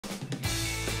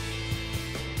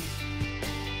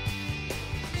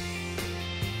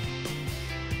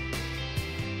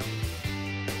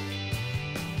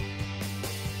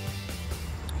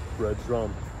Red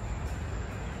Drum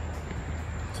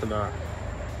tonight.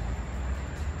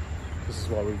 This is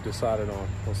what we've decided on.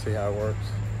 We'll see how it works.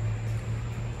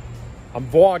 I'm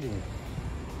vlogging.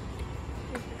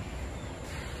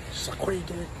 She's like, what are you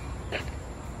doing? All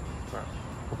right,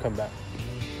 we'll come back.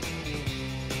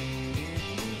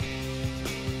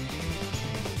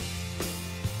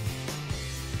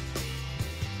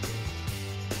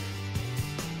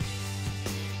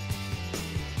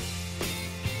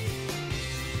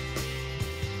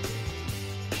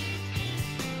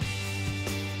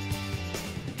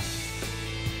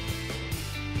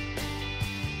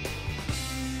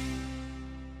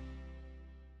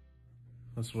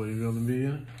 That's what you're going to be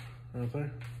in, right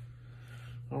there.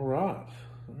 All right,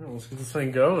 let's get this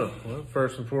thing going. Well,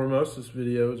 first and foremost, this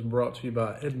video is brought to you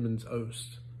by Edmunds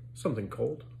Oast. Something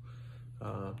cold.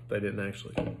 They didn't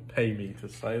actually pay me to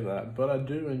say that, but I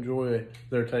do enjoy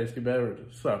their tasty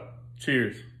beverages. So,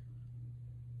 cheers.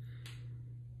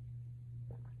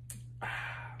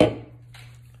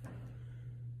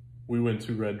 We went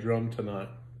to Red Drum tonight.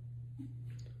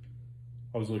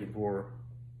 I was looking for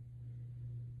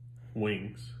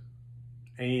wings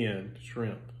and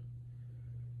shrimp.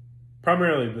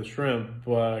 Primarily the shrimp,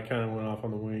 but I kind of went off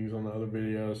on the wings on the other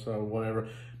video, so whatever.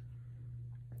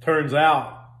 Turns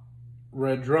out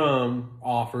Red Drum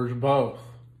offers both.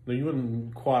 Now, you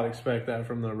wouldn't quite expect that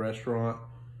from the restaurant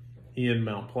in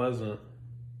Mount Pleasant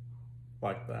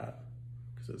like that,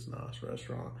 because it's a nice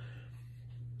restaurant.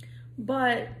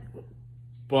 But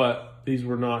these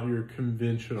were not your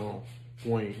conventional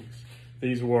wings.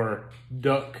 These were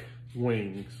duck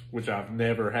wings, which I've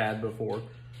never had before.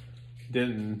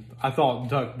 I thought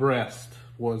duck breast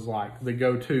was like the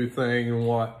go-to thing and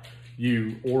what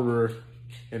you order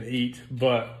and eat,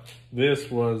 but this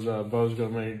was Bo's gonna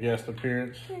make a guest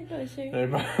appearance. Anyway,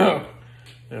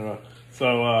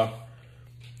 so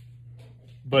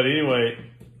but anyway,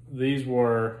 these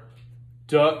were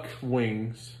duck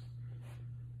wings,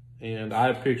 and I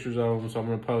have pictures of them, so I'm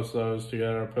gonna post those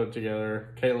together. I put it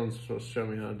together. Caitlin's supposed to show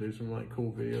me how to do some like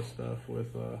cool video stuff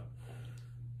with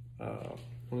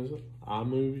what is it?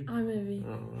 iMovie? iMovie.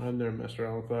 I've never messed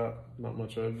around with that. Not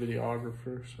much of a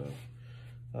videographer, so.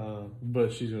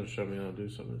 But she's going to show me how to do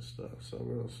some of this stuff. So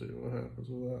we're going to see what happens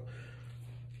with that.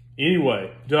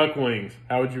 Anyway, duck wings.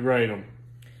 How would you rate them?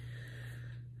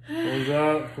 Thumbs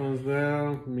up, thumbs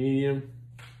down, medium?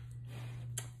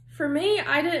 For me,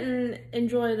 I didn't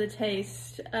enjoy the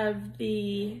taste of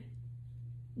the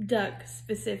duck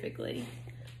specifically.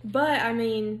 But, I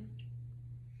mean,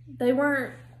 they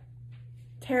weren't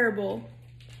terrible.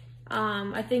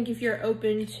 I think if you're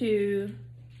open to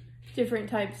different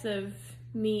types of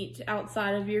meat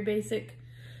outside of your basic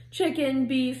chicken,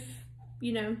 beef,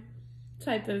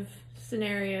 type of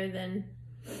scenario, then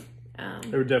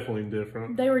they were definitely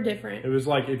different. They were different. It was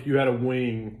like if you had a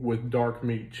wing with dark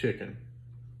meat chicken.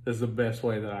 That's the best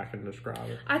way that I can describe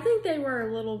it. I think they were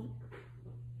a little...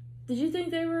 Did you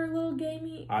think they were a little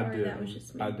gamey? I didn't. That was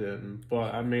just me? I didn't.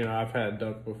 But, I mean, I've had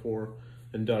duck before.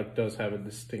 And duck does have a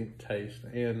distinct taste,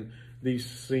 and these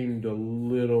seemed a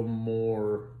little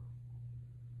more.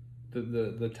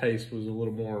 The taste was a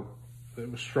little more. It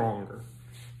was stronger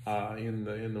in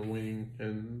the wing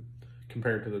and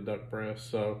compared to the duck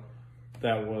breast. So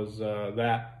that was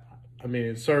that. I mean,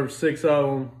 it served 6 of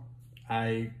them. I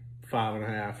ate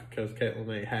 5.5 because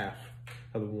Caitlin ate half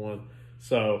of the one.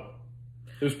 So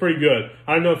it was pretty good.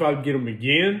 I don't know if I'd get them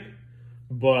again.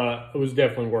 But it was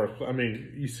definitely worth it. I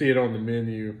mean, you see it on the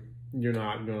menu, you're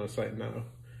not going to say no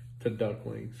to duck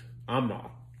wings. I'm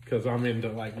not, because I'm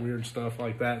into like weird stuff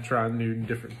like that, trying new and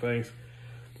different things.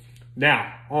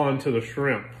 Now, on to the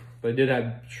shrimp. They did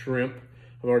have shrimp.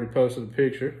 I've already posted a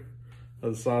picture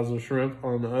of the size of the shrimp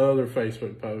on the other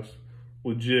Facebook post.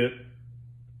 Legit.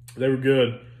 They were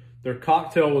good. Their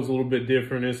cocktail was a little bit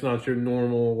different. It's not your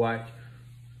normal, like,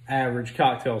 average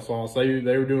cocktail sauce. They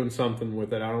were doing something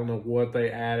with it. I don't know what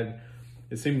they added.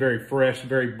 It seemed very fresh,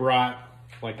 very bright.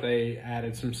 Like they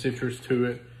added some citrus to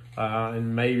it,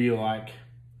 and maybe like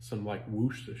some like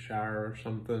Worcestershire or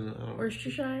something.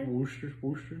 Worcestershire.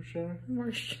 Worcestershire.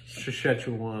 Worcestershire.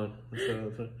 Szechuan.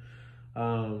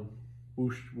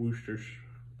 Worcester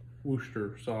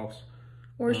sauce.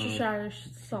 Worcestershire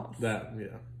sauce. That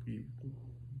yeah.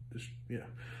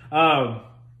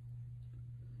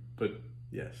 But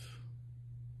yes,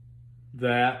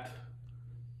 that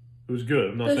it was good.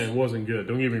 I'm not saying it wasn't good.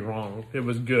 Don't get me wrong. It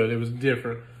was good. It was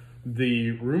different.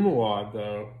 The remoulade,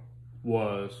 though,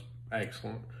 was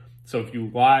excellent. So if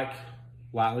you like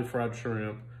lightly fried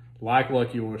shrimp, like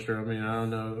Lucky Oyster, I mean, I don't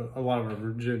know, a lot of our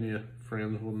Virginia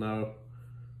friends will know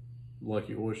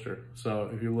Lucky Oyster. So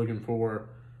if you're looking for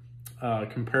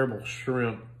comparable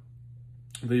shrimp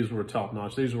These were top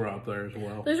notch. These were out there as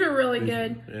well. These were really These-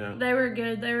 good. Yeah. They were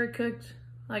good. They were cooked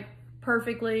like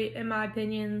perfectly, in my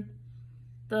opinion.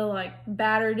 The like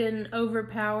batter didn't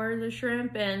overpower the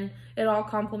shrimp, and it all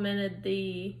complemented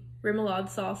the remoulade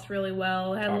sauce really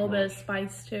well. It had a little bit of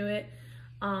spice to it,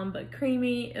 but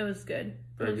creamy. It was good.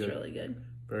 Very it was good. really good.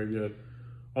 Very good.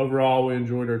 Overall, we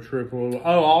enjoyed our trip a little.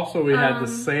 Oh, also we had the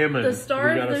salmon. The star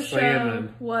we got of the a salmon.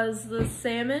 show was the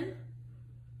salmon.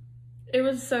 It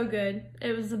was so good.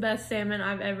 It was the best salmon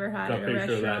I've ever had Got at a a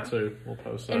picture of restaurant. that too. We'll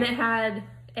post that. And it had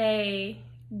a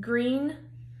green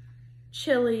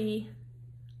chili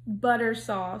butter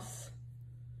sauce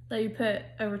that you put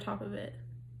over top of it.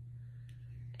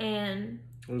 And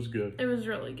It was good. it was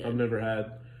really I've good. never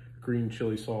had green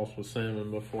chili sauce with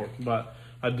salmon before, but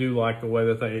I do like the way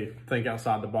that they think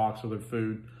outside the box with their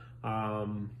food.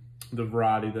 The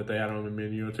variety that they had on the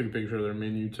menu. I took a picture of their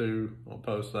menu too. I'll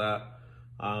post that.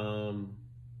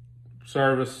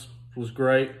 Service was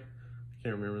great.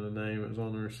 Can't remember the name. It was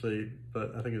on the receipt,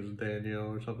 but I think it was Danielle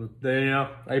or something. Danielle,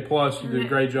 A+. You did a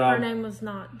great job. Her name was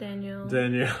not Danielle.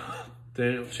 Danielle.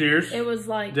 Danielle. Cheers. It was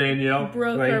like Danielle.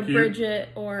 Brooke thank or you. Bridget,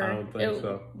 or I don't think it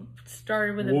so.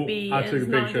 started with a B. I took It's a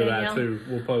not picture of that Danielle. too.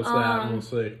 We'll post that and we'll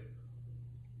see.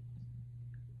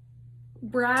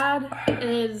 Brad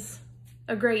is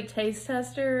a great taste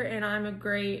tester, and I'm a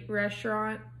great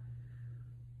restaurant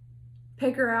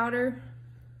picker outer.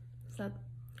 Is that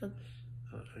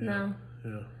no?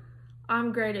 Yeah.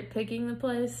 I'm great at picking the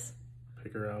place.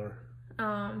 Picker outer.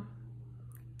 Um,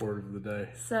 Word of the day.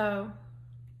 so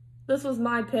this was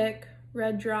my pick.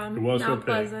 Red Drum, It was her Mount pick.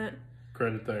 Pleasant.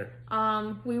 Credit there.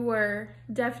 We were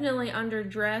definitely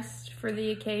underdressed for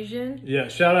the occasion. Yeah,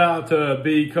 shout out to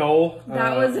B. Cole.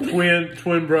 That was a-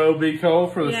 twin bro B. Cole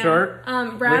for the Yeah. shirt.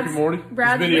 Brad's, Rick and Morty.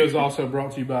 Brad's this video is also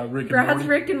brought to you by Rick and Brad's Morty.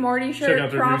 Rick and Morty Check shirt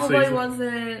out their new probably season.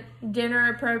 wasn't dinner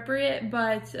appropriate,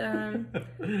 but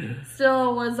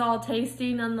still was all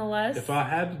tasty nonetheless. If I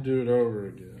had to do it over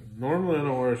again, normally I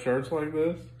don't wear shirts like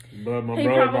this, but my He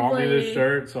brother bought me probably- this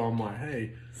shirt, so I'm like,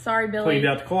 hey, Sorry, Billy. cleaned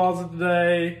out the closet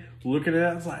today. Looking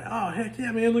at it, it's like, oh heck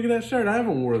yeah, man! Look at that shirt. I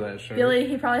haven't wore that shirt. Billy,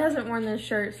 he probably hasn't worn this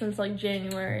shirt since like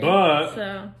January. But-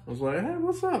 so I was like, hey,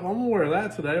 what's up? I'm gonna wear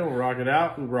that today. I'm gonna rock it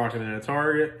out. We're rocking it at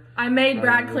Target. I made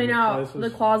Brad clean different out places. the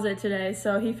closet today,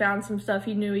 so he found some stuff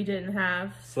he knew he didn't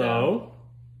have. So,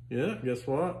 yeah, guess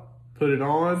what? Put it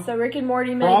on. So Rick and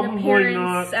Morty made Probably an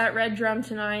appearance not. at Red Drum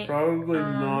tonight. Probably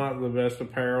not the best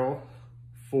apparel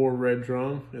for Red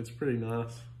Drum. It's pretty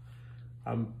nice.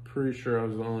 I'm pretty sure I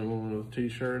was the only one with a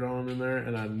t-shirt on in there,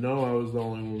 and I know I was the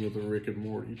only one with a Rick and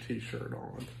Morty t-shirt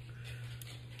on.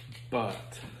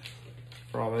 But,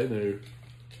 for all they knew,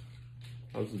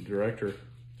 I was the director,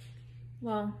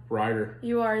 Well, writer.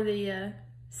 you are the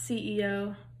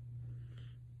CEO,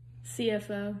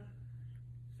 CFO,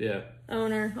 Yeah,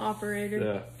 owner, operator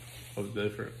yeah. I was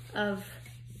different. of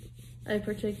a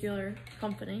particular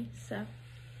company. So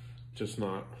Just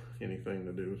not anything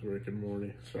to do with Rick and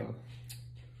Morty. So,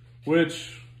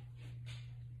 which,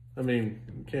 I mean,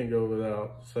 you can't go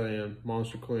without saying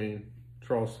Monster Clean,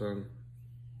 Charleston,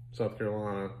 South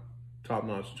Carolina,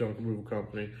 top-notch junk removal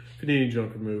company. If you need any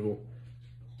junk removal,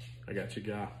 I got you,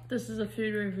 guy. this is a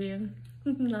food review,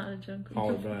 not a junk.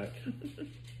 Call it back.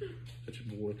 That's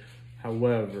your boy.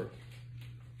 However,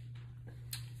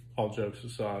 all jokes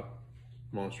aside,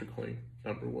 Monster Clean,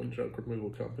 #1 junk removal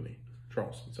company,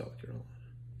 Charleston, South Carolina.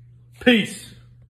 Peace.